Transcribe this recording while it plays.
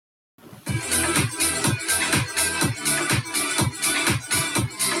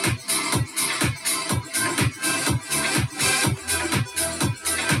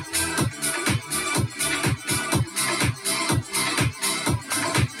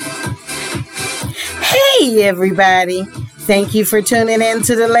Hey, everybody. Thank you for tuning in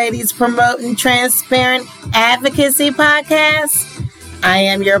to the Ladies Promoting Transparent Advocacy Podcast. I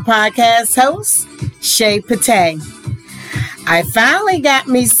am your podcast host, Shay Pate. I finally got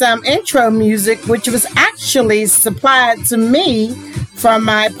me some intro music, which was actually supplied to me from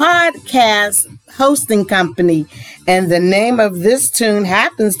my podcast hosting company. And the name of this tune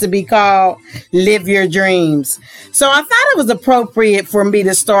happens to be called Live Your Dreams. So I thought it was appropriate for me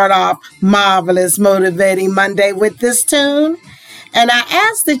to start off Marvelous Motivating Monday with this tune. And I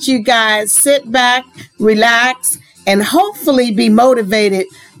ask that you guys sit back, relax, and hopefully be motivated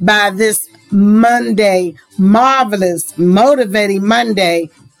by this Monday, Marvelous Motivating Monday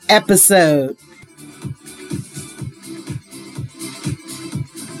episode.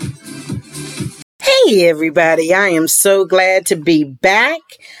 Hey everybody, I am so glad to be back.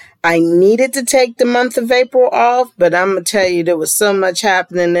 I needed to take the month of April off, but I'm going to tell you there was so much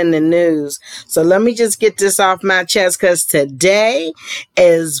happening in the news. So let me just get this off my chest because today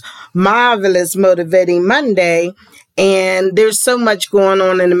is Marvelous Motivating Monday. And there's so much going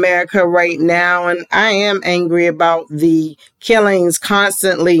on in America right now. And I am angry about the killings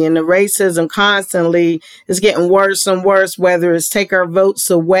constantly and the racism constantly is getting worse and worse, whether it's take our votes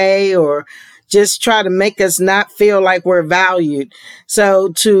away or just try to make us not feel like we're valued. So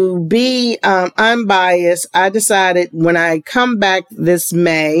to be unbiased, I decided when I come back this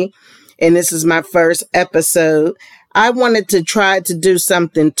May, and this is my first episode, I wanted to try to do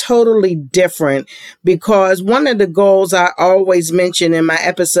something totally different because one of the goals I always mention in my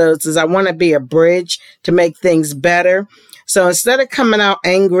episodes is I want to be a bridge to make things better. So instead of coming out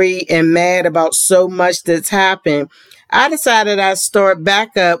angry and mad about so much that's happened, I decided I'd start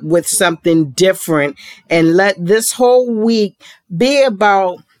back up with something different and let this whole week be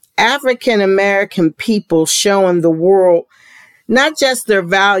about African American people showing the world not just their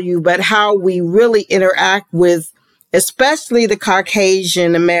value, but how we really interact with especially the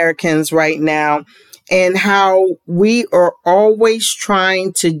Caucasian Americans right now, and how we are always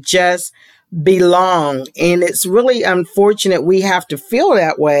trying to just belong. And it's really unfortunate we have to feel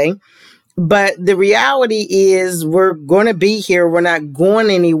that way. But the reality is we're going to be here. We're not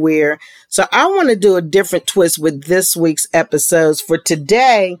going anywhere. So I want to do a different twist with this week's episodes. For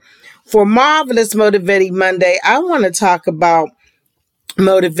today, for Marvelous Motivating Monday, I want to talk about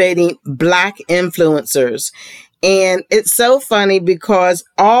motivating Black influencers. And it's so funny because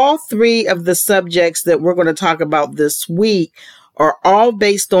all three of the subjects that we're going to talk about this week are all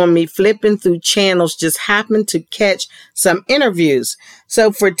based on me flipping through channels, just happened to catch some interviews.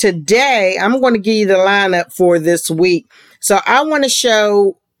 So for today, I'm going to give you the lineup for this week. So I want to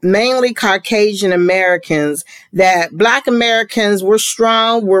show mainly Caucasian Americans that Black Americans, we're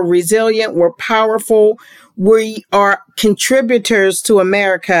strong, we're resilient, we're powerful, we are contributors to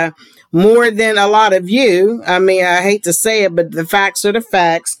America more than a lot of you. I mean, I hate to say it, but the facts are the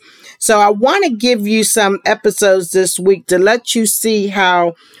facts. So I want to give you some episodes this week to let you see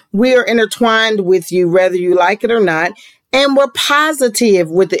how we are intertwined with you, whether you like it or not. And we're positive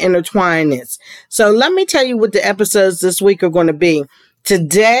with the intertwinedness. So let me tell you what the episodes this week are going to be.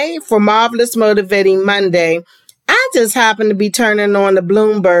 Today, for Marvelous Motivating Monday, I just happened to be turning on the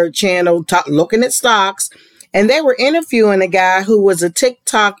Bloomberg channel, looking at stocks, and they were interviewing a guy who was a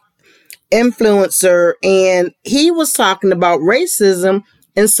TikTok influencer, and he was talking about racism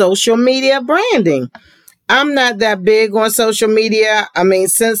and social media branding. I'm not that big on social media. I mean,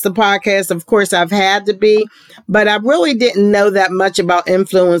 since the podcast, of course, I've had to be, but I really didn't know that much about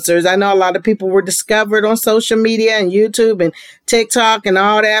influencers. I know a lot of people were discovered on social media and YouTube and TikTok and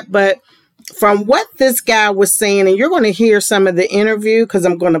all that, but from what this guy was saying, and you're going to hear some of the interview because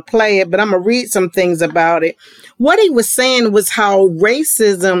I'm going to play it, but I'm going to read some things about it. What he was saying was how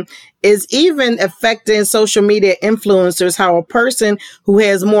racism is even affecting social media influencers, how a person who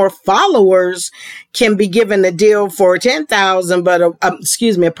has more followers can be given a deal for 10,000, but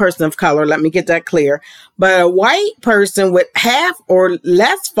a person of color, let me get that clear. But a white person with half or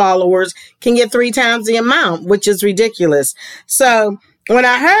less followers can get 3 times the amount, which is ridiculous. So when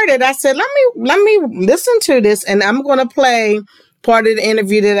I heard it, I said, let me listen to this, and I'm going to play part of the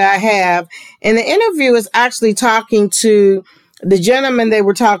interview that I have. And the interview is actually talking to the gentleman they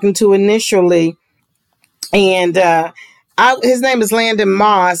were talking to initially. And his name is Landon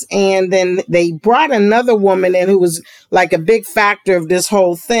Moss. And then they brought another woman in who was like a big factor of this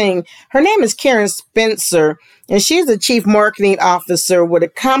whole thing. Her name is Karen Spencer, and she's a chief marketing officer with a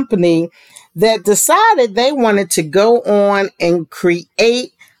company that decided they wanted to go on and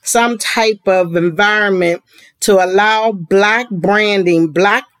create some type of environment to allow Black branding,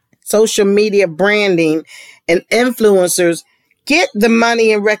 Black social media branding, and influencers get the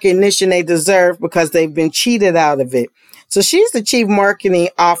money and recognition they deserve because they've been cheated out of it. So she's the chief marketing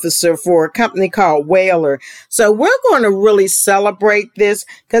officer for a company called Whaler. So we're going to really celebrate this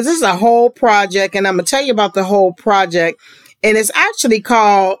because this is a whole project, and I'm going to tell you about the whole project. And it's actually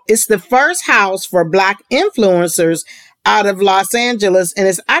it's the first house for Black influencers out of Los Angeles, and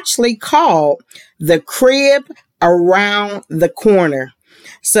it's actually called The Crib Around the Corner.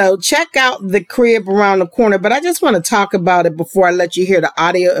 So check out The Crib Around the Corner, but I just want to talk about it before I let you hear the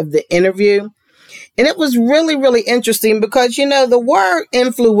audio of the interview. And it was really, really interesting because, the word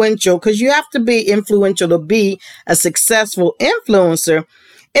influential, because you have to be influential to be a successful influencer.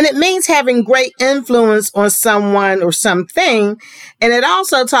 And it means having great influence on someone or something. And it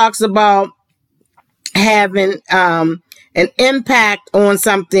also talks about having an impact on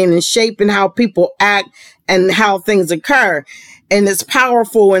something and shaping how people act and how things occur. And it's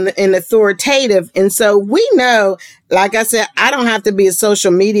powerful and authoritative. And so we know, like I said, I don't have to be a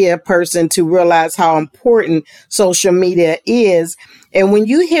social media person to realize how important social media is. And when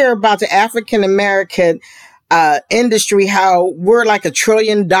you hear about the African American industry, how we're like $1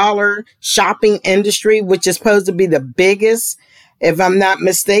 trillion shopping industry, which is supposed to be the biggest, if I'm not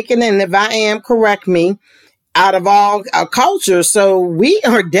mistaken. And if I am, correct me, out of all cultures. So we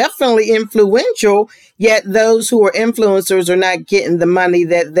are definitely influential, yet those who are influencers are not getting the money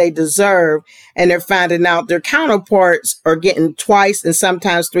that they deserve. And they're finding out their counterparts are getting twice and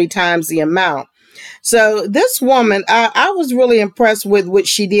sometimes 3 times the amount. So this woman, I was really impressed with what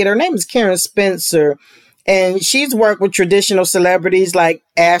she did. Her name is Karen Spencer. And she's worked with traditional celebrities like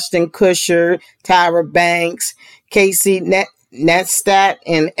Ashton Kutcher, Tyra Banks, Casey Neistat,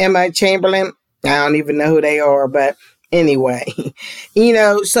 and Emma Chamberlain. I don't even know who they are, but anyway,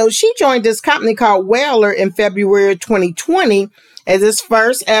 so she joined this company called Whaler in February 2020 as its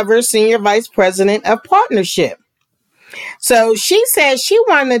first ever senior vice president of partnership. So she said she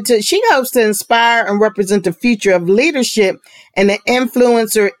hopes to inspire and represent the future of leadership in the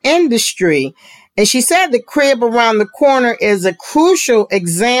influencer industry. And she said The Crib Around the Corner is a crucial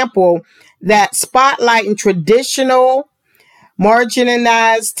example that spotlighting traditional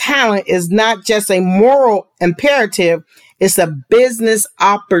marginalized talent is not just a moral imperative, it's a business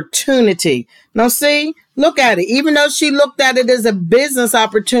opportunity. Now, see, look at it. Even though she looked at it as a business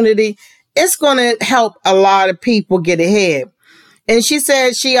opportunity, it's going to help a lot of people get ahead. And she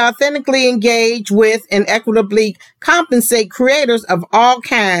said she authentically engage with and equitably compensate creators of all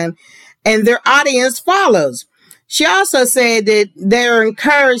kinds, and their audience follows. She also said that they're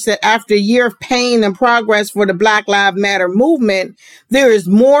encouraged that after a year of pain and progress for the Black Lives Matter movement, there is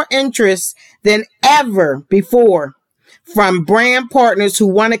more interest than ever before from brand partners who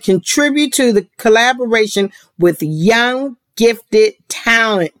want to contribute to the collaboration with young, gifted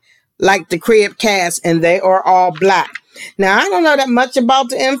talent like the Crib cast, and they are all Black. Now, I don't know that much about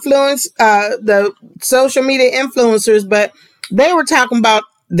the social media influencers, but they were talking about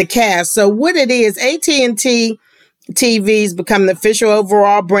the cast. So what it is, AT&T TV's become the official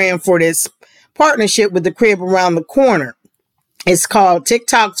overall brand for this partnership with The Crib Around the Corner. It's called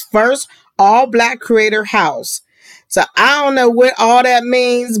TikTok's first all-Black creator house. So I don't know what all that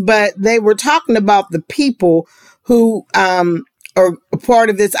means, but they were talking about the people who are a part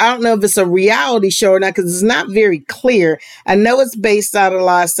of this. I don't know if it's a reality show or not because it's not very clear. I know it's based out of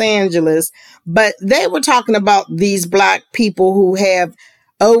Los Angeles, but they were talking about these Black people who have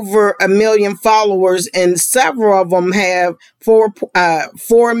over 1 million followers, and several of them have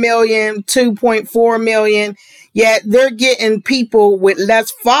 4 million, 2.4 million, yet they're getting people with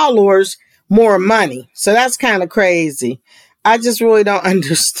less followers more money. So that's kind of crazy. I just really don't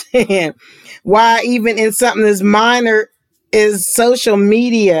understand why even in something as minor as social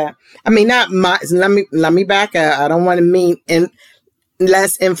media. I mean, let me back up. I don't want to mean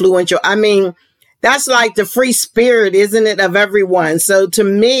less influential. I mean, that's like the free spirit, isn't it, of everyone? So to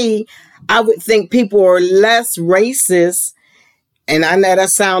me, I would think people are less racist. And I know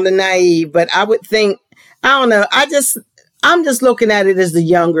that sounded naive, but I would think, I don't know. I'm just looking at it as the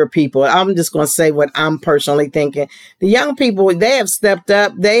younger people. I'm just going to say what I'm personally thinking. The young people, they have stepped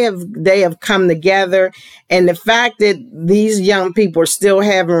up. They have come together. And the fact that these young people are still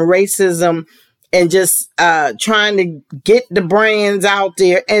having racism and just trying to get the brands out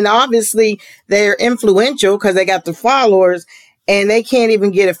there. And obviously they're influential because they got the followers and they can't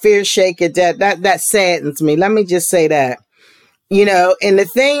even get a fair shake at that. That saddens me. Let me just say that. And the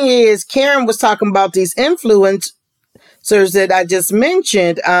thing is, Karen was talking about these influencers that I just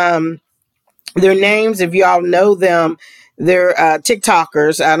mentioned. Their names, if y'all know them, they're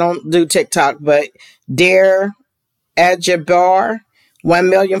TikTokers. I don't do TikTok, but Dare Ajabar, 1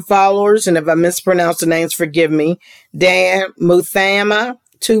 million followers. And if I mispronounce the names, forgive me. Dan Muthama,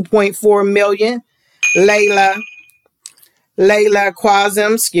 2.4 million. Layla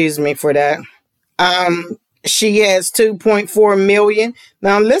Quazim, excuse me for that. She has 2.4 million.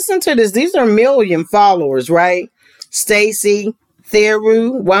 Now listen to this. These are million followers, right? Stacy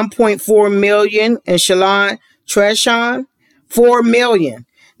Theru, 1.4 million. And Shalon Treshawn, 4 million.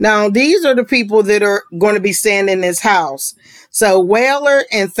 Now, these are the people that are going to be staying in this house. So Whaler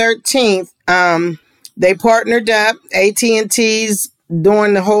and 13th, they partnered up. AT&T's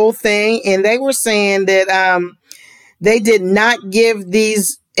doing the whole thing. And they were saying that they did not give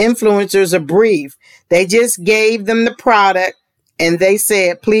these influencers a brief. They just gave them the product. And they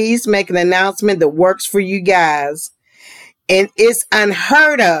said, please make an announcement that works for you guys. And it's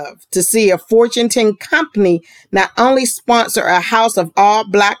unheard of to see a Fortune 10 company not only sponsor a house of all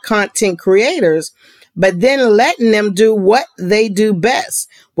Black content creators, but then letting them do what they do best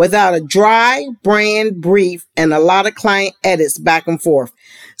without a dry brand brief and a lot of client edits back and forth.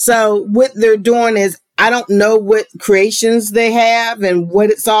 So what they're doing is, I don't know what creations they have and what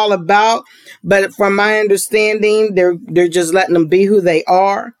it's all about, but from my understanding, they're just letting them be who they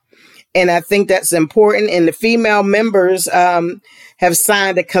are. And I think that's important. And the female members have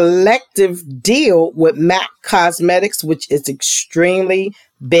signed a collective deal with MAC Cosmetics, which is extremely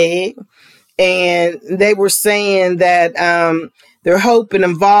big. And they were saying that their hope and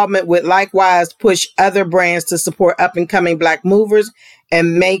involvement would likewise push other brands to support up and coming Black movers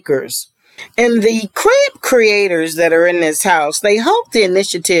and makers. And the crib creators that are in this house, they hope the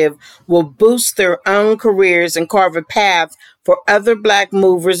initiative will boost their own careers and carve a path for other Black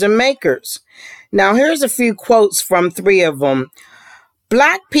movers and makers. Now, here's a few quotes from 3 of them.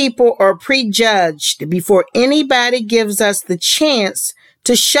 Black people are prejudged before anybody gives us the chance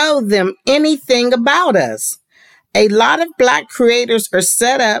to show them anything about us. A lot of Black creators are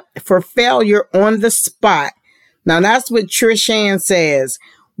set up for failure on the spot. Now, that's what Trishan says.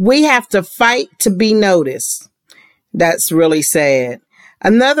 We have to fight to be noticed. That's really sad.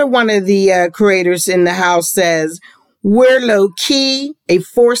 Another one of the creators in the house says, we're low key, a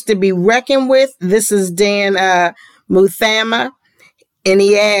force to be reckoned with. This is Dan Muthama. And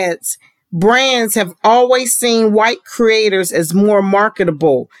he adds, brands have always seen white creators as more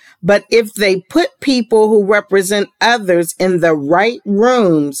marketable. But if they put people who represent others in the right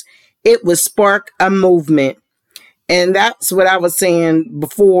rooms, it would spark a movement. And that's what I was saying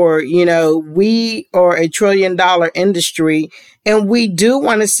before. You know, we are a $1 trillion industry, and we do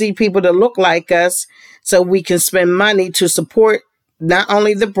want to see people that look like us so we can spend money to support not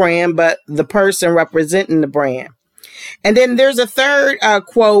only the brand, but the person representing the brand. And then there's a third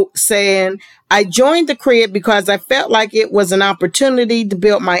quote saying, I joined the crib because I felt like it was an opportunity to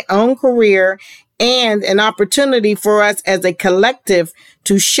build my own career and an opportunity for us as a collective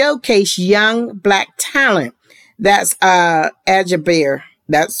to showcase young Black talent. That's Ajabir.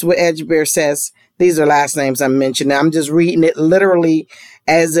 That's what Ajabir says. These are last names I'm mentioning. I'm just reading it literally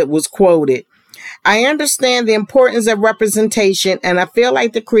as it was quoted. I understand the importance of representation, and I feel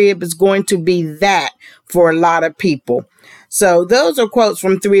like the crib is going to be that for a lot of people. So those are quotes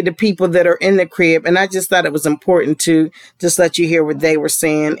from 3 of the people that are in the crib, and I just thought it was important to just let you hear what they were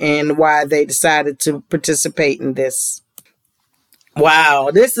saying and why they decided to participate in this.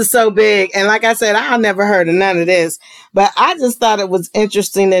 Wow, this is so big. And like I said, I never heard of none of this, but I just thought it was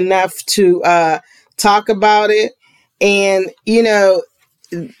interesting enough to talk about it. And, you know,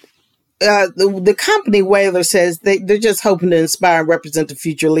 the company Whaler says they're just hoping to inspire and represent the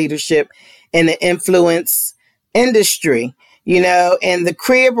future leadership in the influence industry, you know, and the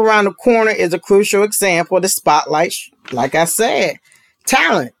crib around the corner is a crucial example of the spotlight, like I said,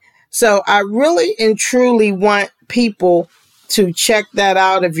 talent. So I really and truly want people to check that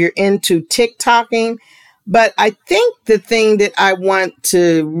out if you're into TikToking. But I think the thing that I want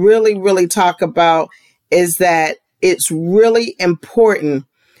to really, really talk about is that it's really important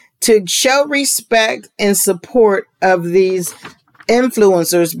to show respect and support of these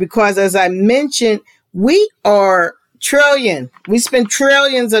influencers, because as I mentioned, we are we spend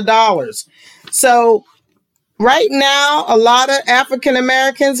trillions of dollars. So right now, a lot of African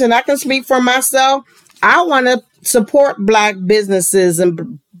Americans, and I can speak for myself, I want to support Black businesses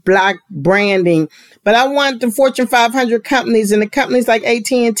and Black branding, but I want the Fortune 500 companies and the companies like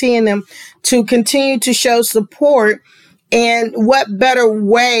AT&T and them to continue to show support. And what better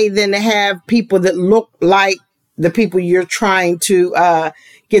way than to have people that look like the people you're trying to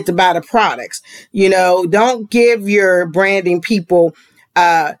get to buy the products? You know, don't give your branding people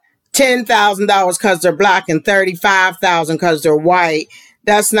 $10,000 because they're Black and $35,000 because they're white.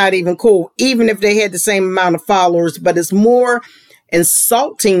 That's not even cool, even if they had the same amount of followers. But it's more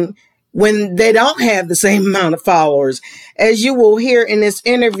insulting when they don't have the same amount of followers. As you will hear in this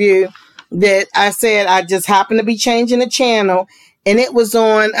interview that I said, I just happened to be changing the channel, and it was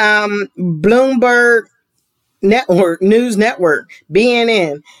on Bloomberg Network, News Network,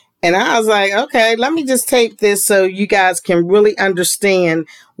 BNN. And I was like, okay, let me just tape this so you guys can really understand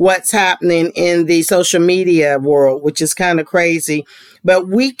what's happening in the social media world, which is kind of crazy. But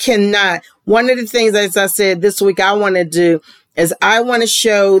we cannot. One of the things, as I said, this week I want to do is I want to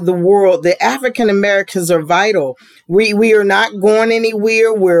show the world that African Americans are vital. We are not going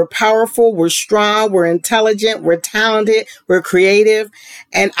anywhere. We're powerful. We're strong. We're intelligent. We're talented. We're creative.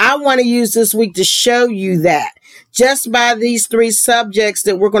 And I want to use this week to show you that just by these 3 subjects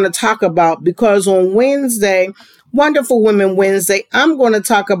that we're going to talk about, because on Wednesday, Wonderful Women Wednesday, I'm going to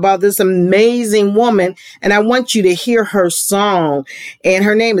talk about this amazing woman, and I want you to hear her song. And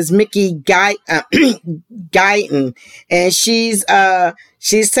her name is Mickey Guyton, and she's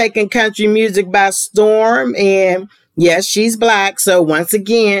taking country music by storm. And yes, she's Black. So once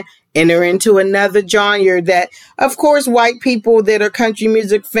again, enter into another genre that, of course, white people that are country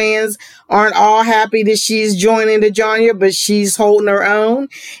music fans aren't all happy that she's joining the genre, but she's holding her own.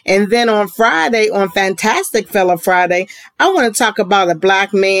 And then on Friday, on Fantastic Fella Friday, I want to talk about a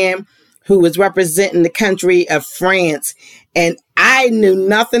Black man who was representing the country of France. And I knew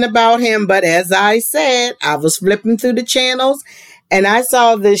nothing about him, but as I said, I was flipping through the channels and I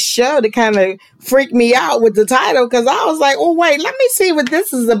saw this show that kind of freaked me out with the title, because I was like, oh, wait, let me see what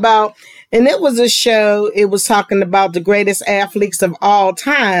this is about. And it was a show, it was talking about the greatest athletes of all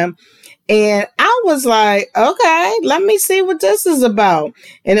time. And I was like, okay, let me see what this is about.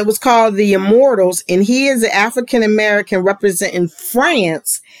 And it was called The Immortals. And he is an African-American representing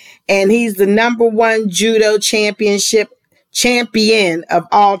France. And he's the #1 judo champion of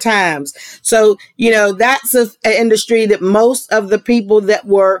all times. So, that's an industry that most of the people that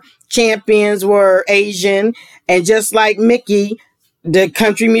were champions were Asian. And just like Mickey, the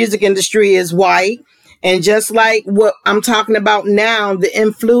country music industry is white. And just like what I'm talking about now, the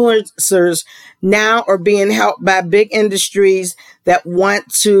influencers now are being helped by big industries that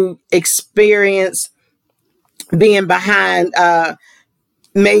want to experience being behind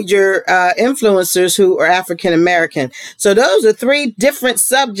major influencers who are African American. So those are 3 different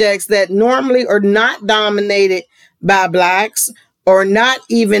subjects that normally are not dominated by Blacks or not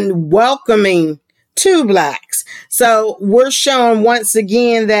even welcoming to Blacks. So we're showing once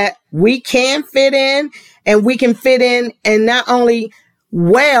again that we can fit in, and we can fit in, and not only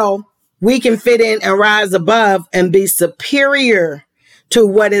we can fit in and rise above and be superior to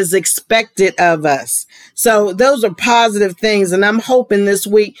what is expected of us. So those are positive things. And I'm hoping this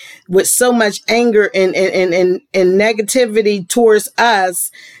week, with so much anger and negativity towards us,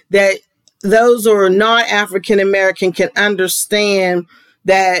 that those who are not African American can understand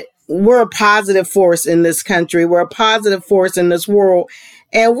that we're a positive force in this country. We're a positive force in this world.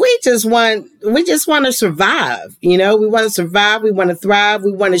 And we just want to survive. We want to survive. We want to thrive.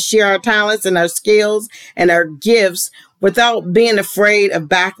 We want to share our talents and our skills and our gifts without being afraid of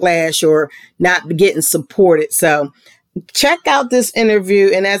backlash or not getting supported. So check out this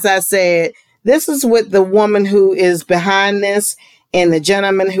interview. And as I said, this is with the woman who is behind this and the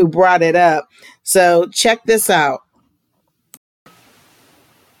gentleman who brought it up. So check this out.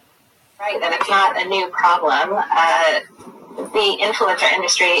 Right, and it's not a new problem. The influencer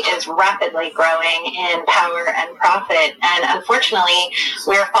industry is rapidly growing in power and profit, and unfortunately,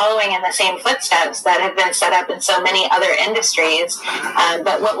 we're following in the same footsteps that have been set up in so many other industries.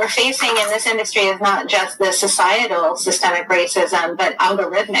 But what we're facing in this industry is not just the societal systemic racism, but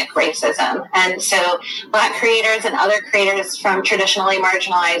algorithmic racism. And so Black creators and other creators from traditionally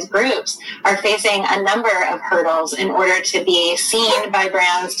marginalized groups are facing a number of hurdles in order to be seen by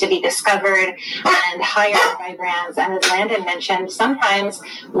brands, to be discovered and hired by brands. And as Landon mentioned, sometimes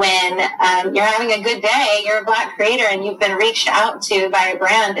when you're having a good day, you're a Black creator and you've been reached out to by a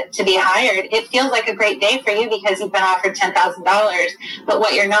brand to be hired, it feels like a great day for you because you've been offered $10,000. But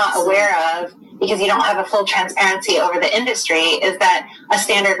what you're not aware of, because you don't have a full transparency over the industry, is that a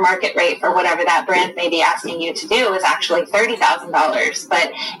standard market rate for whatever that brand may be asking you to do is actually $30,000.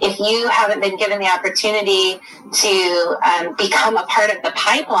 But if you haven't been given the opportunity to become a part of the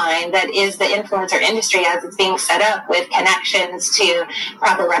pipeline that is the influencer industry as it's being set up, with connections to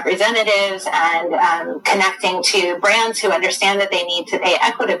proper representatives and connecting to brands who understand that they need to pay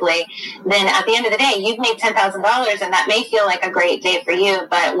equitably, then at the end of the day, you've made $10,000, and that may feel like a great day for you,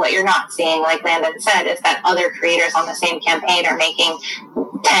 but what you're not seeing, like Landon said, is that other creators on the same campaign are making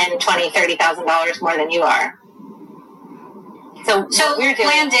 $10,000, $20,000, $30,000 more than you are. So we're doing,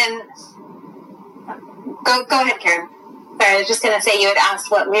 Landon, go ahead, Karen. Sorry, I was just going to say, you had asked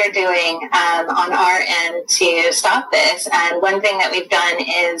what we're doing on our end to stop this. And one thing that we've done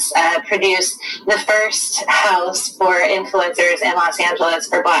is produce the first house for influencers in Los Angeles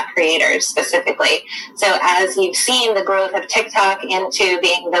for Black creators specifically. So as you've seen the growth of TikTok into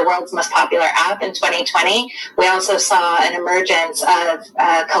being the world's most popular app in 2020, we also saw an emergence of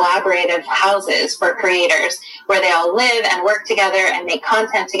collaborative houses for creators where they all live and work together and make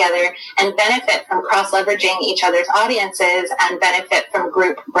content together and benefit from cross-leveraging each other's audiences and benefit from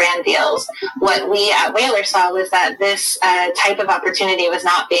group brand deals. What we at Whalar saw was that this type of opportunity was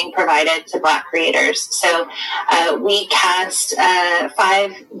not being provided to Black creators. So we cast 5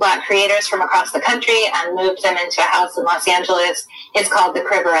 Black creators from across the country and moved them into a house in Los Angeles. It's called The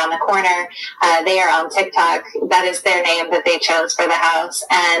Crib Around the Corner. They are on TikTok. That is their name that they chose for the house.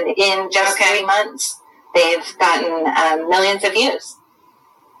 And in just 3 months, they've gotten millions of views.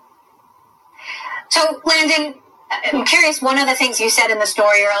 So, Landon, I'm curious, one of the things you said in the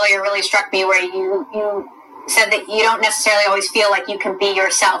story earlier really struck me, where you said that you don't necessarily always feel like you can be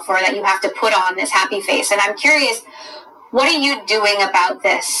yourself, or that you have to put on this happy face. And I'm curious, what are you doing about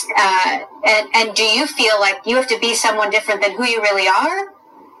this? And do you feel like you have to be someone different than who you really are?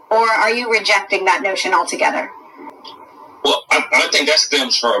 Or are you rejecting that notion altogether? Well, I think that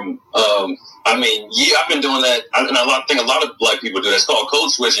stems from, I've been doing that, and I think a lot of Black people do that. It's called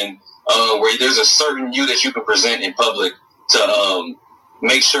code switching, where there's a certain you that you can present in public to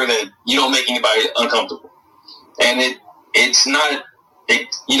make sure that you don't make anybody uncomfortable. And it's not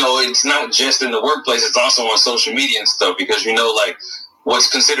just in the workplace, it's also on social media and stuff, because, like, what's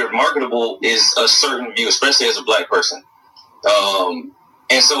considered marketable is a certain view, especially as a Black person.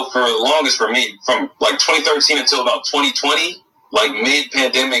 And so for the longest for me, from like 2013 until about 2020, like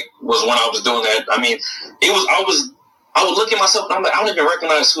mid-pandemic was when I was doing that. I mean, I would look at myself and I'm like, I don't even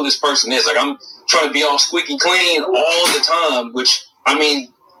recognize who this person is. Like, I'm trying to be all squeaky clean all the time, which, I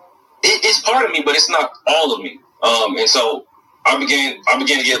mean, it's part of me, but it's not all of me. And so I began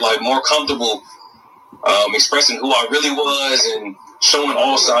to get like more comfortable expressing who I really was and showing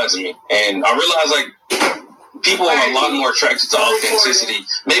all sides of me. And I realized, like, people are a lot more attracted to authenticity.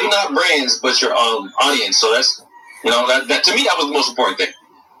 Maybe not brands, but your audience. So that's, that to me, that was the most important thing.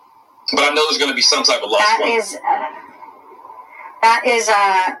 But I know there's going to be some type of loss. That is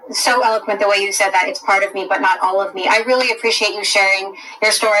so eloquent, the way you said that. It's part of me, but not all of me. I really appreciate you sharing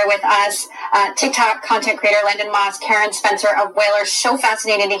your story with us. TikTok content creator Landon Moss, Karen Spencer of Whalar. So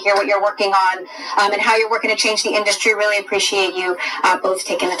fascinating to hear what you're working on and how you're working to change the industry. Really appreciate you both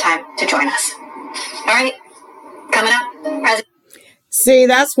taking the time to join us. All right. Coming up, See,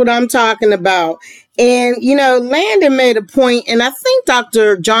 that's what I'm talking about. And, Landon made a point, and I think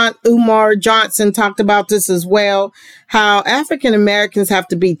Dr. Umar Johnson talked about this as well, how African Americans have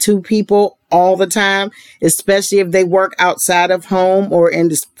to be two people all the time, especially if they work outside of home or in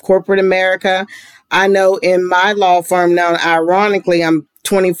this corporate America. I know in my law firm now, ironically, I'm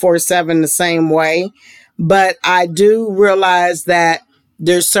 24/7 the same way, but I do realize that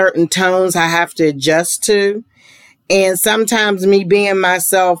there's certain tones I have to adjust to. And sometimes me being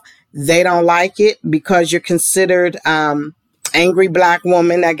myself, they don't like it because you're considered angry Black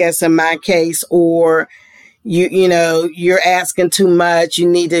woman, I guess in my case, or you're asking too much. You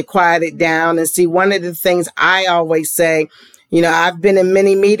need to quiet it down. And see, one of the things I always say, I've been in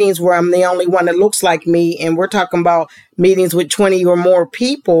many meetings where I'm the only one that looks like me, and we're talking about meetings with 20 or more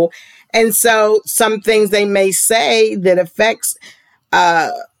people. And so some things they may say that affects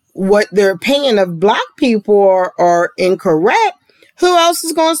what their opinion of Black people are incorrect. Who else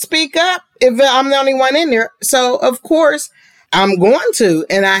is going to speak up if I'm the only one in there? So, of course, I'm going to,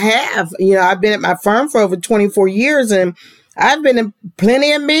 and I have. I've been at my firm for over 24 years, and I've been in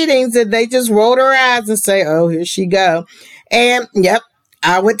plenty of meetings that they just roll their eyes and say, oh, here she go. And, yep,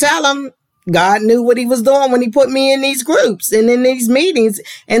 I would tell them, God knew what he was doing when he put me in these groups and in these meetings,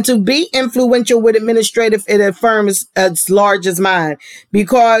 and to be influential with administrative at a firm as large as mine.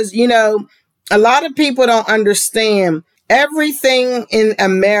 Because, a lot of people don't understand everything in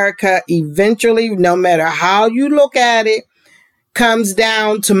America eventually, no matter how you look at it, comes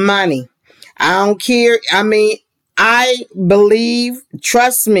down to money. I don't care. I mean, I believe,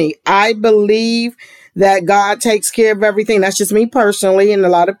 trust me, I believe that God takes care of everything. That's just me personally. And a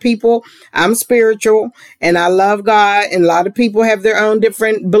lot of people, I'm spiritual and I love God, and a lot of people have their own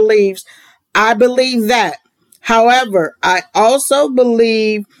different beliefs. I believe that. However, I also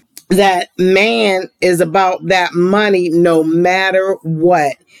believe that man is about that money no matter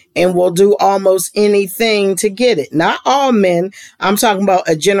what, and will do almost anything to get it. Not all men. I'm talking about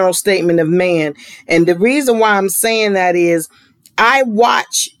a general statement of man. And the reason why I'm saying that is I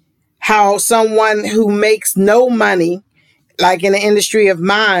watch how someone who makes no money like in the industry of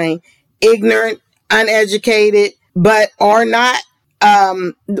mine, ignorant, uneducated, but are not,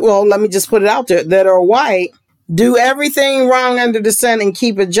 well, let me just put it out there, that are white, do everything wrong under the sun and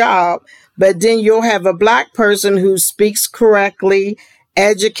keep a job. But then you'll have a black person who speaks correctly,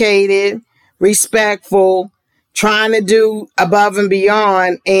 educated, respectful, trying to do above and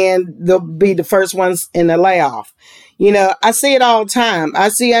beyond, and they'll be the first ones in the layoff. You know, I see it all the time. I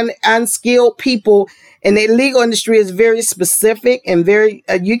see unskilled people, and the legal industry is very specific and very,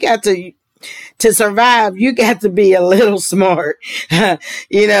 you got to survive, you got to be a little smart.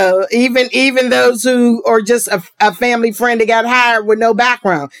 You know, even those who are just a family friend that got hired with no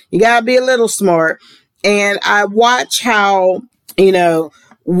background, you got to be a little smart. And I watch how, you know,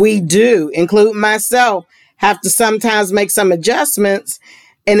 we do, include myself, have to sometimes make some adjustments.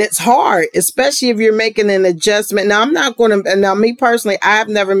 And it's hard, especially if you're making an adjustment. Now, me personally, I've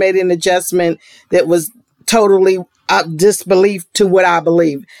never made an adjustment that was totally disbelief to what I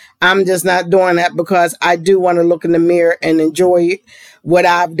believe. I'm just not doing that because I do want to look in the mirror and enjoy what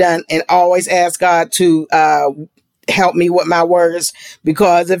I've done and always ask God to help me with my words,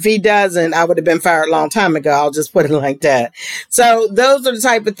 because if he doesn't, I would have been fired a long time ago. I'll just put it like that. So those are the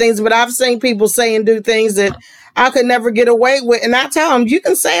type of things, but I've seen people say and do things that I could never get away with. And I tell them, you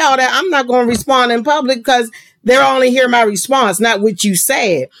can say all that. I'm not going to respond in public because they'll only hear my response, not what you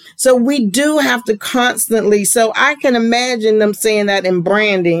said. So we do have to constantly, so I can imagine them saying that in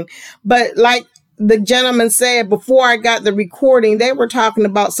branding. But like the gentleman said, before I got the recording, they were talking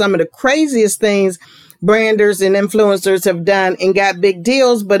about some of the craziest things branders and influencers have done and got big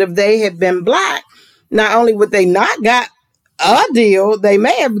deals. But if they had been black, not only would they not got a deal, they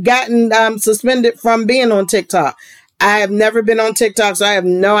may have gotten suspended from being on TikTok. I have never been on TikTok, so I have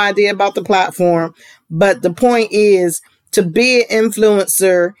no idea about the platform. But the point is to be an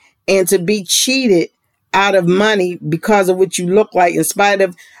influencer and to be cheated out of money because of what you look like, in spite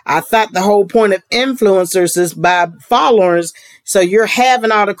of, I thought the whole point of influencers is by followers. So you're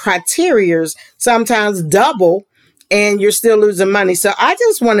having all the criterias, sometimes double, and you're still losing money. So I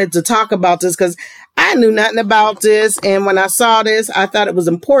just wanted to talk about this because I knew nothing about this. And when I saw this, I thought it was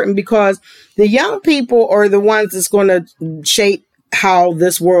important because the young people are the ones that's going to shape how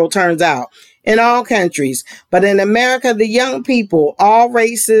this world turns out in all countries. But in America, the young people, all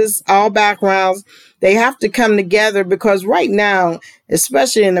races, all backgrounds, they have to come together because right now,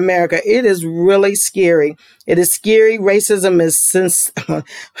 especially in America, it is really scary. It is scary. Racism is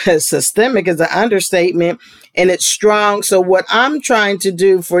systemic is an understatement, and it's strong. So what I'm trying to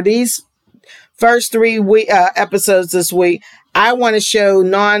do for these first 3 episodes this week, I want to show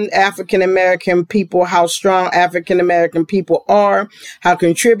non-African American people how strong African American people are, how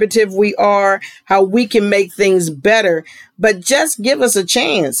contributive we are, how we can make things better. But just give us a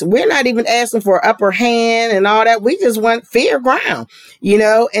chance. We're not even asking for upper hand and all that. We just want fair ground, you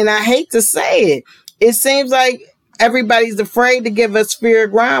know, and I hate to say it. It seems like everybody's afraid to give us fair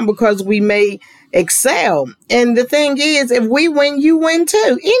ground because we may excel. And the thing is, if we win, you win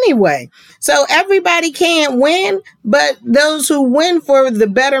too anyway. So everybody can't win, but those who win for the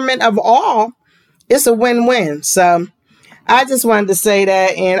betterment of all, it's a win-win. So I just wanted to say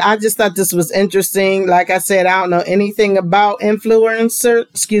that. And I just thought this was interesting. Like I said, I don't know anything about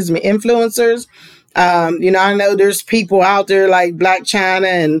influencers. You know, I know there's people out there like Black China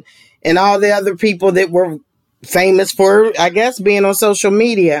and all the other people that were famous for, I guess, being on social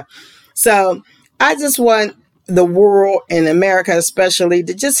media. So I just want the world, in America especially,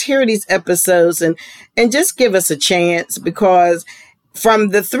 to just hear these episodes and just give us a chance, because from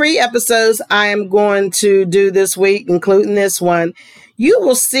the 3 episodes I am going to do this week, including this one, you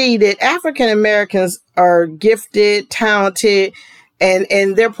will see that African Americans are gifted, talented,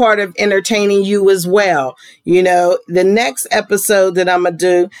 and they're part of entertaining you as well. You know, the next episode that I'm going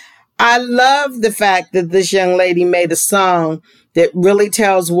to do, I love the fact that this young lady made a song that really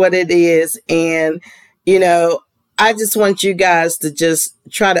tells what it is. And, you know, I just want you guys to just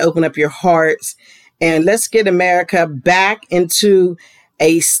try to open up your hearts and let's get America back into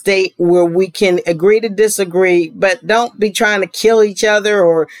a state where we can agree to disagree, but don't be trying to kill each other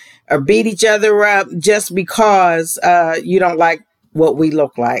or beat each other up just because you don't like what we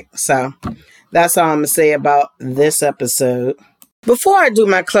look like. So that's all I'm going to say about this episode. Before I do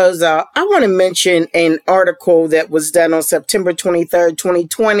my closeout, I want to mention an article that was done on September 23rd,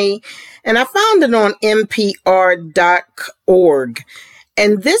 2020, and I found it on NPR.org.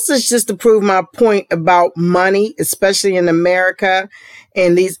 And this is just to prove my point about money, especially in America,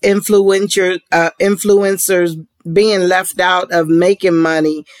 and these influencers being left out of making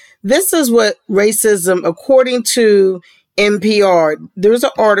money. This is what racism, according to NPR. There's an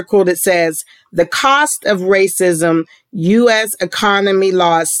article that says the cost of racism, U.S. economy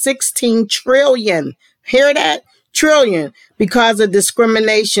lost $16 trillion. Hear that? Trillion because of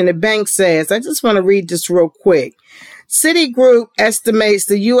discrimination, the bank says. I just want to read this real quick. Citigroup estimates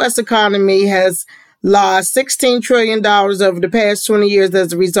the U.S. economy has lost $16 trillion over the past 20 years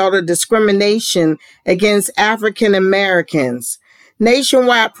as a result of discrimination against African Americans.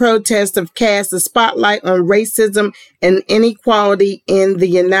 Nationwide protests have cast a spotlight on racism and inequality in the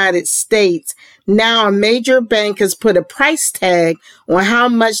United States. Now a major bank has put a price tag on how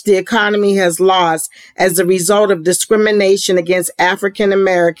much the economy has lost as a result of discrimination against African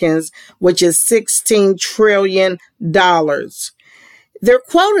Americans, which is $16 trillion. They're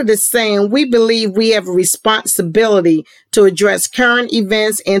quoted as saying, "We believe we have a responsibility to address current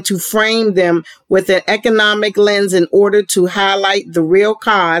events and to frame them with an economic lens in order to highlight the real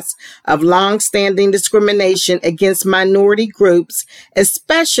costs of long-standing discrimination against minority groups,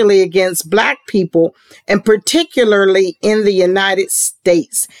 especially against Black people, and particularly in the United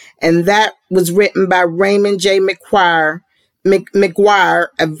States." And that was written by Raymond J. McGuire,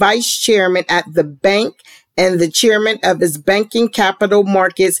 a vice chairman at the bank and the chairman of its banking, capital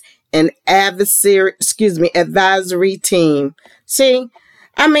markets, and advisory team. See,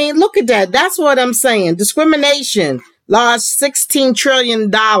 I mean, look at that. That's what I'm saying. Discrimination lost $16 trillion.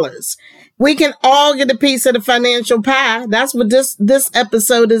 We can all get a piece of the financial pie. That's what this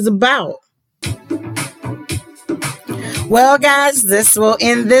episode is about. Well, guys, this will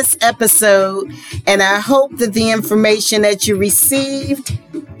end this episode, and I hope that the information that you received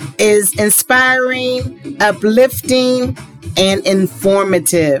is inspiring, uplifting, and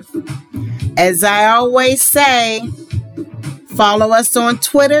informative. As I always say, follow us on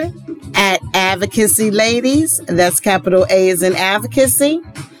Twitter at Advocacy Ladies. That's capital A as in advocacy,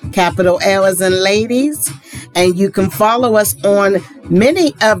 capital L as in ladies. And you can follow us on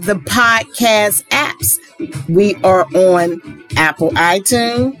many of the podcast apps. We are on Apple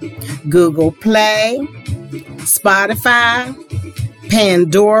iTunes, Google Play, Spotify,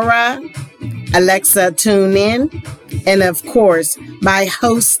 Pandora, Alexa TuneIn, and of course, my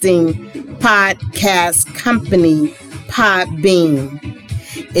hosting podcast company, Podbean.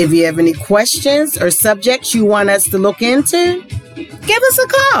 If you have any questions or subjects you want us to look into, give us a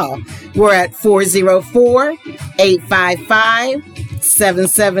call. We're at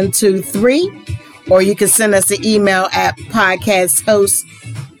 404-855-7723. Or you can send us an email at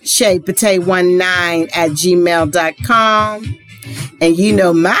podcastthostshaypate19@gmail.com. And you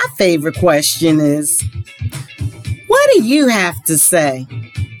know my favorite question is, what do you have to say?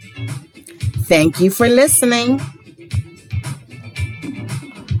 Thank you for listening.